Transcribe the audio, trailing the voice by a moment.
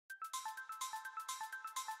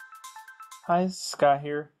Hi, Scott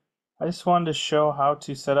here. I just wanted to show how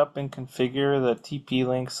to set up and configure the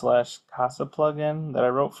TP-Link/Kasa plugin that I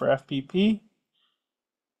wrote for FPP.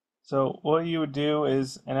 So what you would do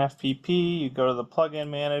is in FPP, you go to the plugin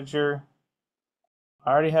manager.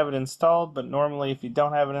 I already have it installed, but normally if you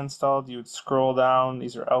don't have it installed, you would scroll down.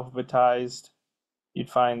 These are alphabetized. You'd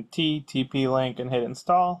find TP-Link and hit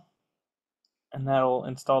install, and that'll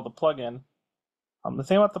install the plugin. The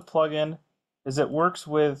thing about the plugin is it works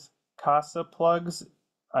with Kasa plugs.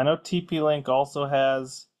 I know TP-Link also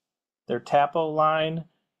has their Tapo line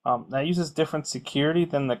that uses different security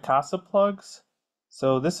than the Kasa plugs.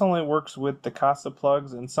 So this only works with the Kasa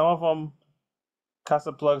plugs, and some of them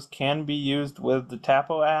Kasa plugs can be used with the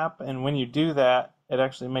Tapo app, and when you do that, it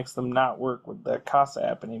actually makes them not work with the Kasa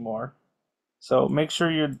app anymore. So make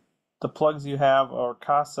sure the plugs you have are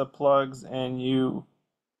Kasa plugs, and you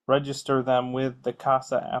register them with the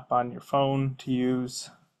Kasa app on your phone to use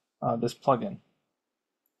this plugin.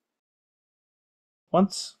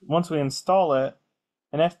 Once we install it,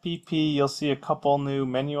 in FPP you'll see a couple new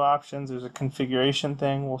menu options. There's a configuration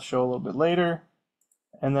thing we'll show a little bit later,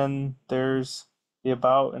 and then there's the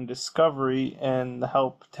About and Discovery and the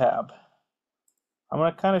Help tab. I'm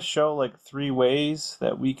going to kind of show like 3 ways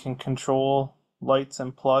that we can control lights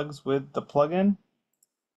and plugs with the plugin.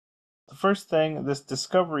 The first thing, this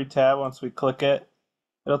Discovery tab, once we click it,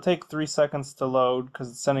 it'll take 3 seconds to load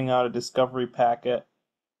because it's sending out a discovery packet.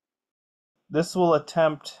 This will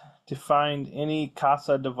attempt to find any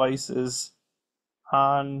Kasa devices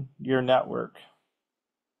on your network.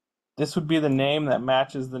 This would be the name that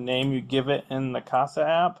matches the name you give it in the Kasa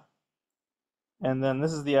app. And then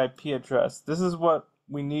this is the IP address. This is what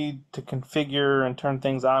we need to configure and turn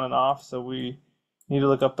things on and off, so we need to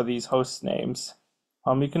look up at these host names.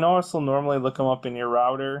 You can also normally look them up in your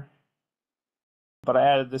router, but I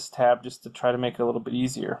added this tab just to try to make it a little bit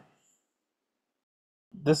easier.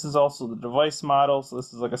 This is also the device model, so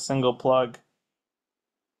this is like a single plug.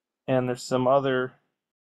 And there's some other,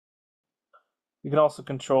 you can also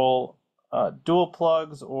control dual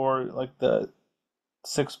plugs or like the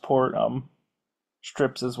 6-port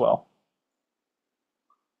strips as well.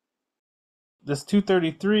 This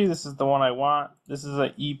 233, this is the one I want. This is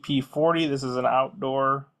an EP40. This is an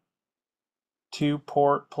outdoor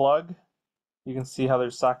 2-port plug. You can see how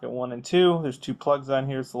there's socket 1 and 2. There's 2 plugs on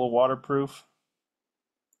here. It's a little waterproof.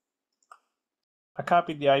 I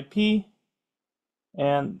copied the IP,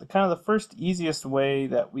 and the first easiest way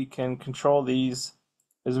that we can control these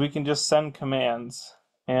is we can just send commands.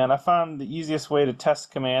 And I found the easiest way to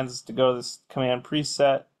test commands is to go to this command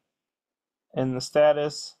preset in the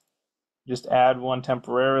status, just add one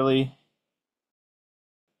temporarily.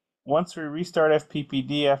 Once we restart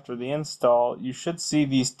FPPD after the install, you should see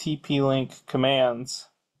these TP-Link commands.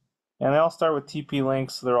 And they all start with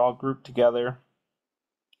TP-Link, so they're all grouped together.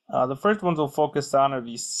 The first ones we'll focus on are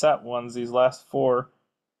these set ones, these last 4.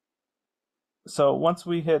 So once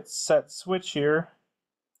we hit set switch here,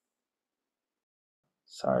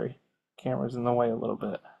 sorry, camera's in the way a little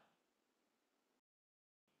bit.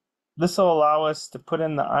 This will allow us to put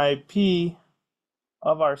in the IP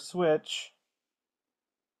of our switch.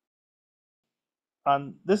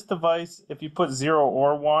 On this device, if you put 0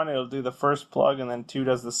 or 1, it'll do the first plug, and then 2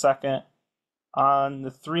 does the second. On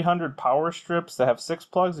the 300 power strips that have 6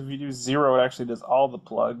 plugs, if you do 0, it actually does all the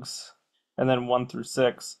plugs, and then 1 through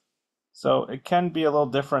 6. So it can be a little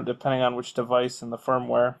different depending on which device and the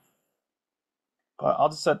firmware. But I'll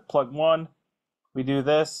just set plug 1. We do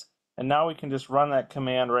this, and now we can just run that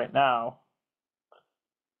command right now.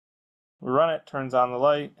 We run it, turns on the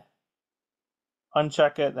light.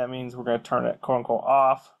 Uncheck it, that means we're going to turn it quote-unquote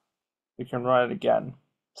off. We can run it again.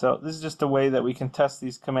 So this is just a way that we can test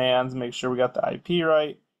these commands, make sure we got the IP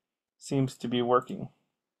right. Seems to be working.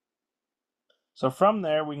 So from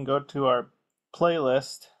there, we can go to our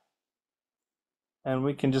playlist, and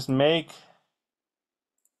we can just make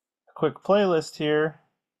a quick playlist here.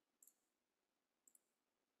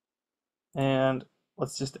 And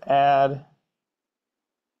let's just add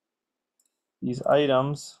these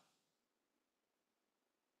items.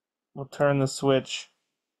 We'll turn the switch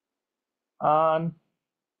on.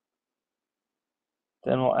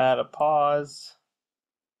 Then we'll add a pause.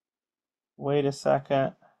 Wait a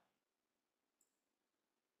second.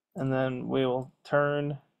 And then we will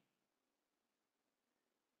turn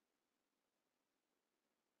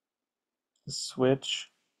the switch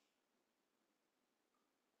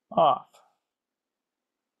off.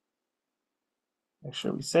 Make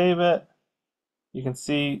sure we save it. You can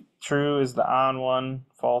see true is the on one,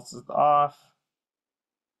 false is the off.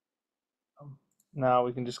 Now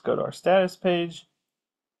we can just go to our status page,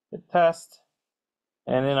 hit test,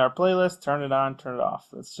 And in our playlist, turn it on, turn it off.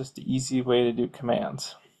 That's just the easy way to do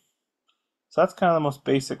commands. So that's kind of the most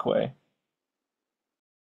basic way.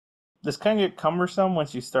 This can get cumbersome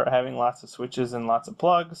once you start having lots of switches and lots of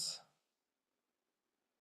plugs.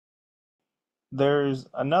 There's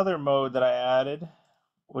another mode that I added,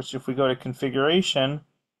 which if we go to configuration,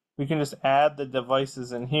 we can just add the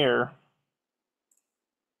devices in here.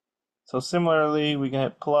 So similarly, we can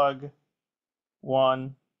hit plug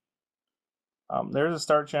 1. There's a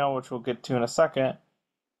start channel, which we'll get to in a second.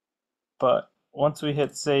 But once we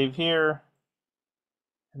hit save here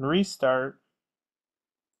and restart,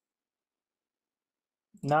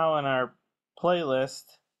 now in our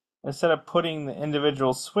playlist, instead of putting the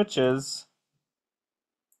individual switches,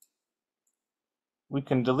 we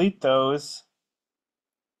can delete those.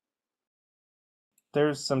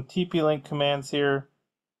 There's some TP-Link commands here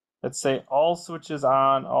that say all switches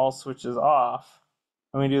on, all switches off.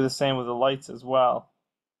 And we do the same with the lights as well.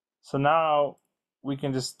 So now we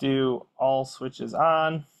can just do all switches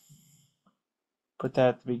on, put that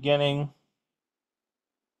at the beginning,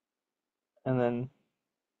 and then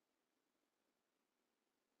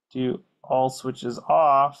do all switches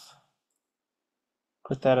off,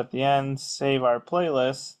 put that at the end, save our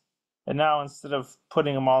playlist, and now instead of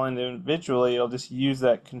putting them all in individually, it'll just use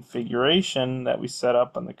that configuration that we set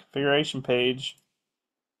up on the configuration page,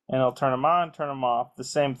 and it'll turn them on, turn them off. The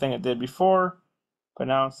same thing it did before, but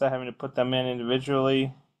now instead of having to put them in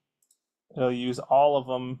individually, it'll use all of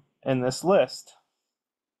them in this list.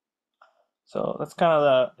 So that's kind of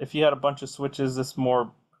the, if you had a bunch of switches, this is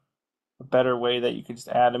more a better way that you could just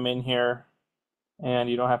add them in here and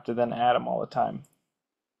you don't have to then add them all the time.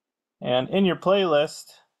 And in your playlist,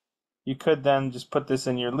 you could then just put this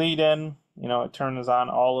in your lead in, it turns on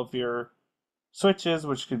all of your switches,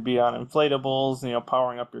 which could be on inflatables,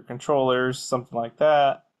 powering up your controllers, something like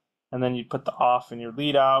that. And then you put the off in your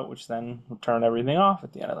lead out, which then will turn everything off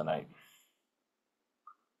at the end of the night.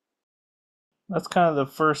 That's kind of the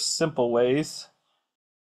first simple ways.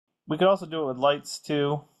 We could also do it with lights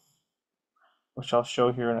too, which I'll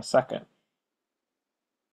show here in a second.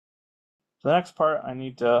 So the next part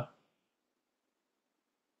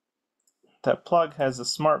that plug has a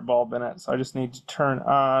smart bulb in it, so I just need to turn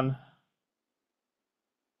on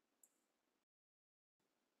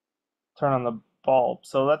the bulb.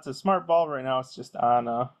 So that's a smart bulb right now, it's just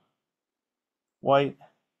on white.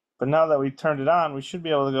 But now that we turned it on, we should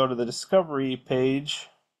be able to go to the discovery page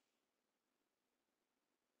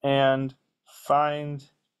and find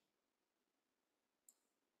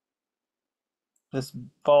this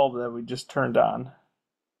bulb that we just turned on.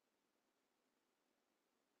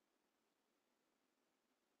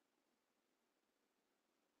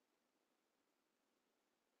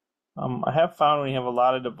 I have found when you have a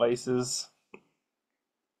lot of devices,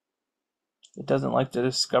 it doesn't like to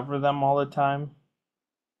discover them all the time,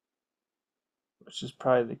 which is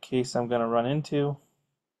probably the case I'm going to run into.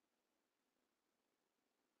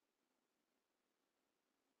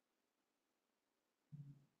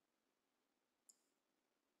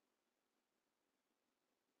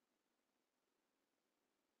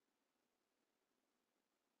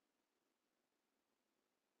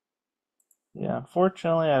 Yeah,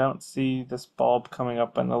 unfortunately, I don't see this bulb coming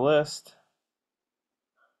up on the list.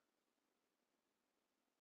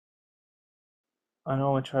 I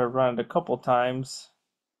know I tried to run it a couple times.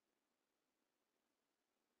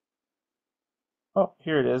 Oh,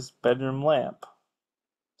 here it is, bedroom lamp.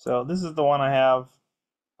 So this is the one I have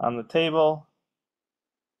on the table.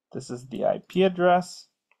 This is the IP address.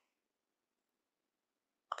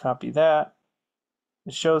 Copy that.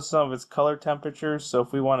 It shows some of its color temperatures, so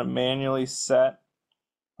if we want to manually set,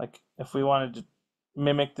 like if we wanted to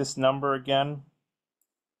mimic this number again,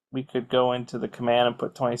 we could go into the command and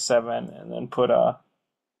put 27 and then put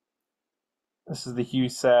this is the hue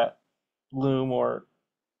set, loom or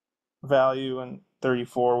value, and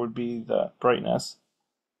 34 would be the brightness.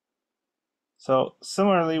 So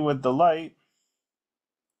similarly with the light,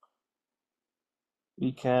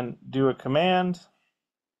 we can do a command.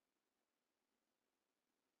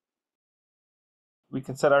 We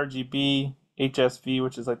can set RGB, HSV,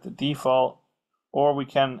 which is like the default, or we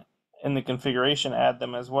can, in the configuration, add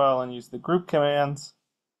them as well and use the group commands.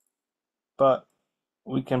 But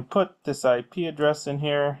we can put this IP address in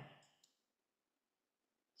here.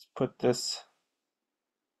 Let's put this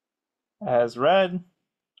as red,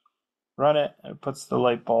 run it, and it puts the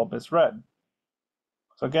light bulb as red.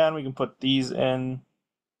 So again, we can put these in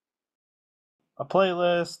a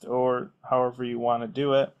playlist or however you want to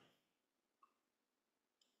do it.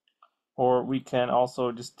 Or we can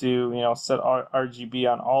also just do, set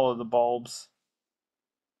RGB on all of the bulbs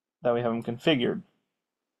that we have them configured.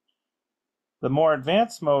 The more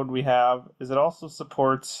advanced mode we have is it also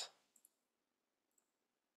supports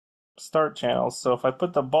start channels. So if I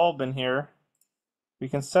put the bulb in here, we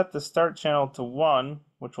can set the start channel to 1,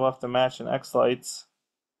 which we'll have to match in xLights.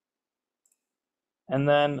 And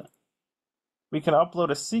then we can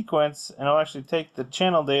upload a sequence, and it'll actually take the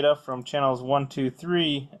channel data from channels 1, 2,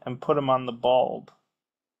 3 and put them on the bulb.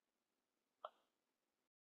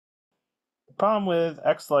 The problem with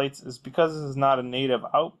xLights is because this is not a native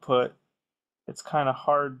output, it's kind of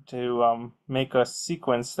hard to make a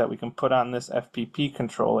sequence that we can put on this FPP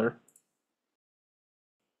controller.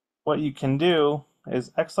 What you can do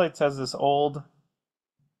is xLights has this old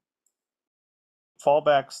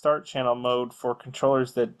fallback start channel mode for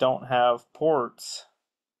controllers that don't have ports.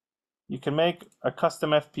 You can make a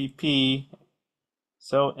custom FPP.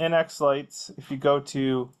 So in xLights, if you go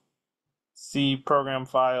to C program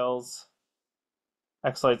files,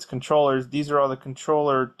 xLights controllers, these are all the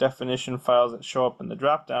controller definition files that show up in the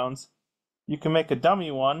dropdowns. You can make a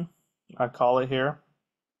dummy one, I call it here.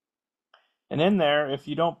 And in there, if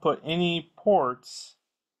you don't put any ports,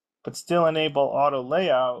 but still enable auto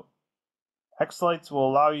layout, xLights will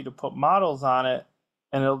allow you to put models on it,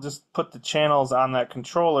 and it'll just put the channels on that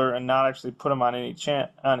controller and not actually put them on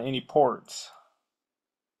any ports.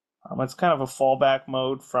 It's kind of a fallback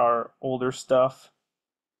mode for our older stuff.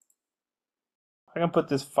 I can put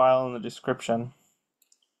this file in the description.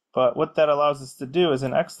 But what that allows us to do is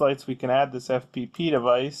in xLights we can add this FPP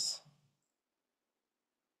device,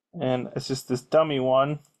 and it's just this dummy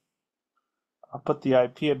one. I'll put the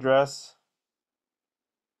IP address.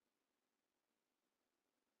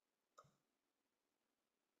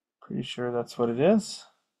 Pretty sure that's what it is.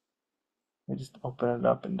 Let me just open it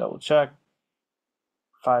up and double check.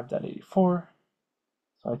 5.84.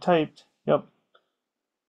 So I typed, yep.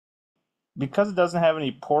 Because it doesn't have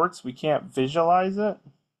any ports, we can't visualize it.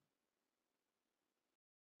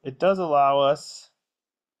 It does allow us,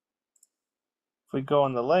 if we go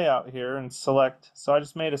in the layout here and select, so I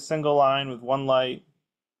just made a single line with one light,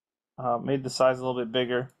 made the size a little bit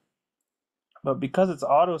bigger. But because it's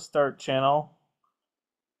auto start channel,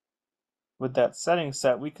 with that setting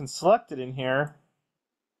set, we can select it in here.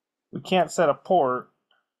 We can't set a port,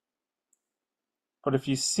 but if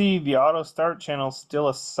you see, the auto start channel still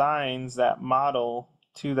assigns that model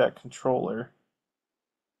to that controller.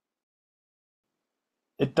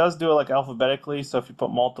 It does do it like alphabetically, so if you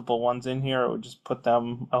put multiple ones in here, it would just put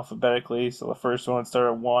them alphabetically. So the first one would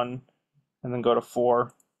start at 1 and then go to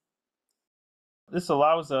 4. This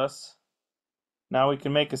allows us, now we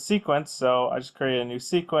can make a sequence, so I just created a new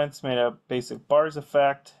sequence, made a basic bars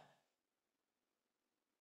effect.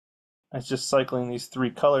 It's just cycling these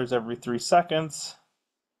 3 colors every 3 seconds.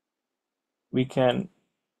 We can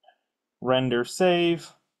render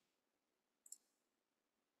save.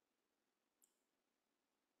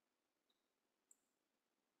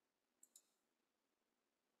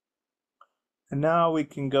 And now we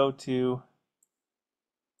can go to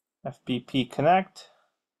FPP Connect.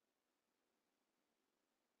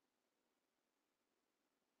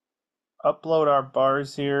 Upload our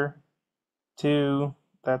bars here to,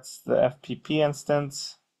 that's the FPP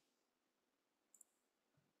instance.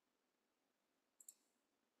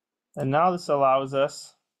 And now this allows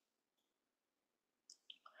us,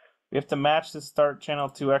 we have to match the start channel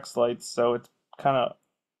to xLights, so it's kind of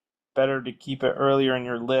better to keep it earlier in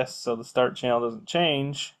your list so the start channel doesn't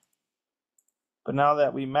change. But now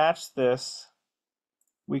that we match this,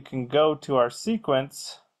 we can go to our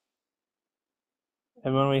sequence,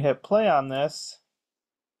 and when we hit play on this,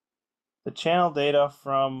 the channel data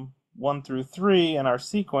from 1 through 3 in our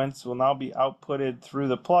sequence will now be outputted through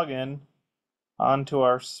the plugin onto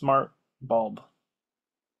our smart bulb.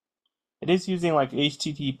 It is using like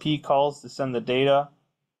HTTP calls to send the data.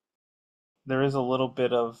 There is a little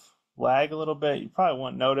bit of lag, you probably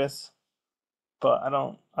won't notice, but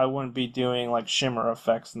I wouldn't be doing like shimmer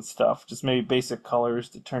effects and stuff, just maybe basic colors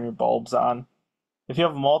to turn your bulbs on. If you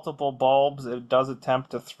have multiple bulbs, it does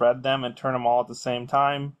attempt to thread them and turn them all at the same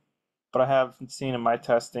time, but I have seen in my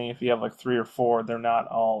testing, if you have like 3 or 4, they're not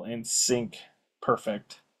all in sync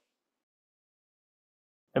perfect.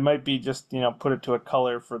 It might be just, put it to a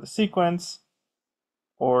color for the sequence,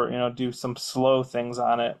 or, do some slow things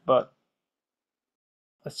on it, but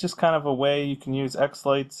it's just kind of a way you can use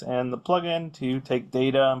xLights and the plugin to take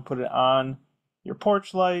data and put it on your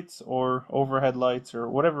porch lights or overhead lights or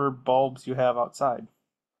whatever bulbs you have outside.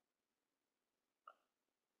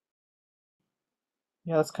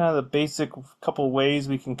 Yeah, that's kind of the basic couple ways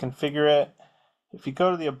we can configure it. If you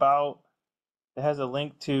go to the About, it has a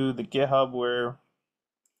link to the GitHub where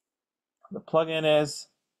the plugin is.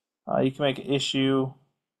 You can make an issue.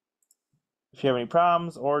 if you have any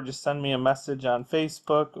problems, or just send me a message on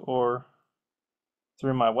Facebook or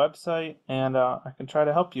through my website, and I can try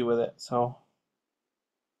to help you with it. So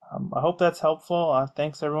I hope that's helpful.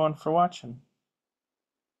 Thanks everyone for watching.